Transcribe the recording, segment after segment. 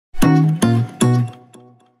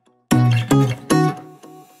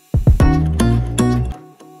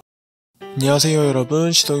안녕하세요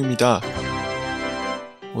여러분, 시동입니다.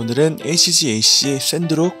 오늘은 HGAC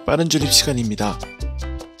샌드록 빠른 조립 시간입니다.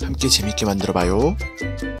 함께 재밌게 만들어봐요.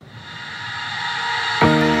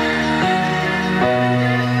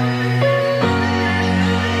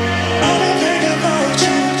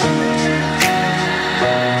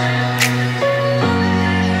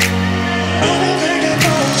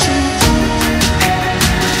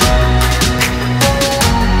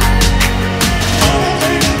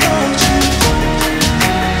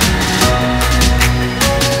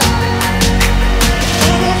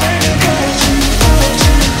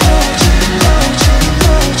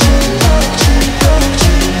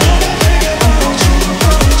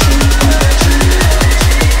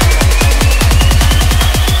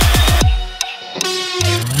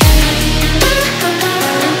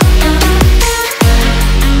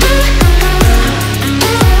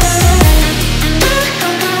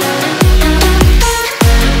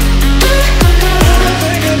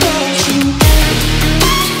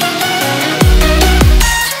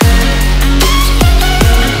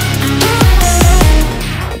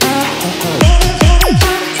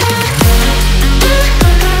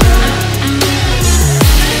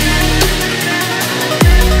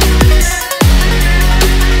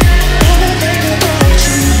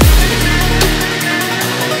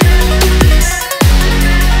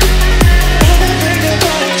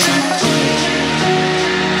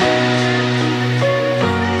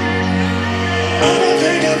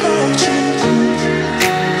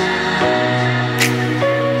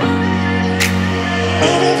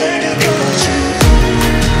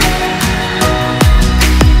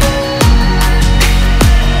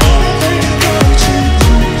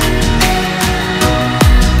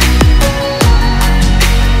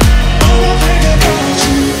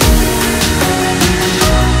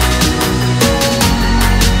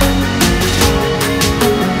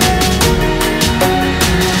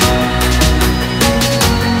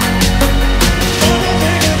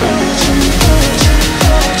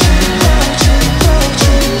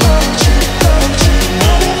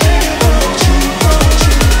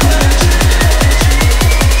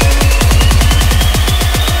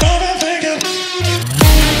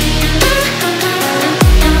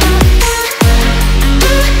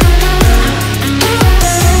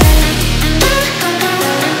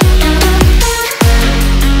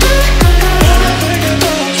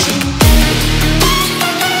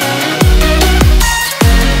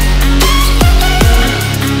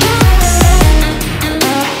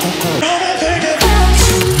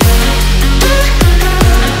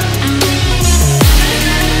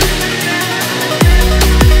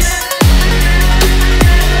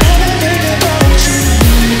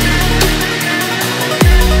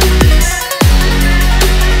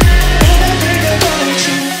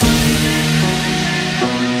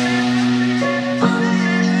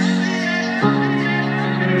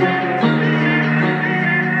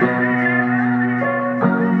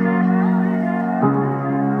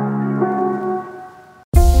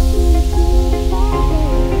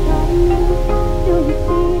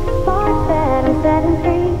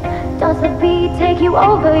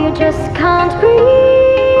 Over, you just can't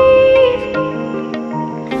breathe.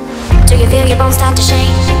 Do you feel your bones start to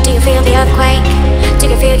shake? Do you feel the earthquake? Do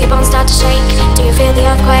you feel your bones start to shake? Do you feel the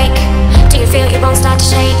earthquake? Do you feel your bones start to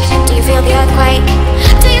shake? Do you feel the earthquake?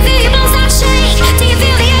 Do you feel your bones start to shake? Do you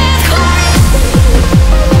feel the earthquake?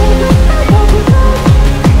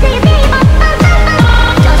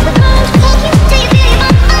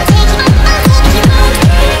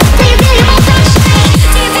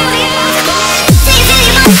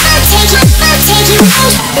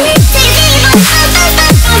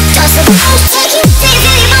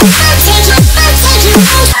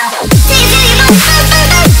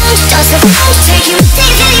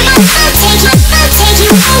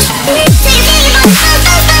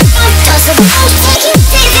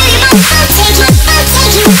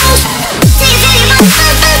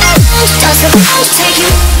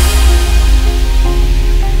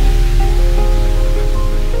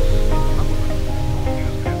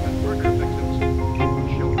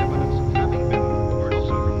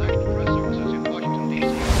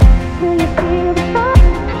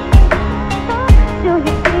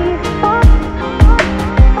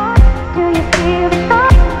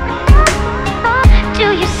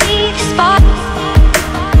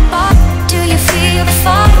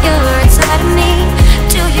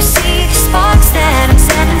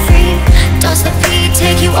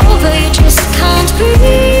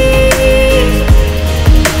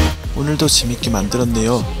 오늘도 재밌게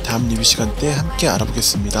만들었네요. 다음 리뷰 시간 때 함께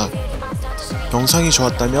알아보겠습니다. 영상이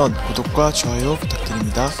좋았다면 구독과 좋아요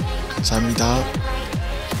부탁드립니다. 감사합니다.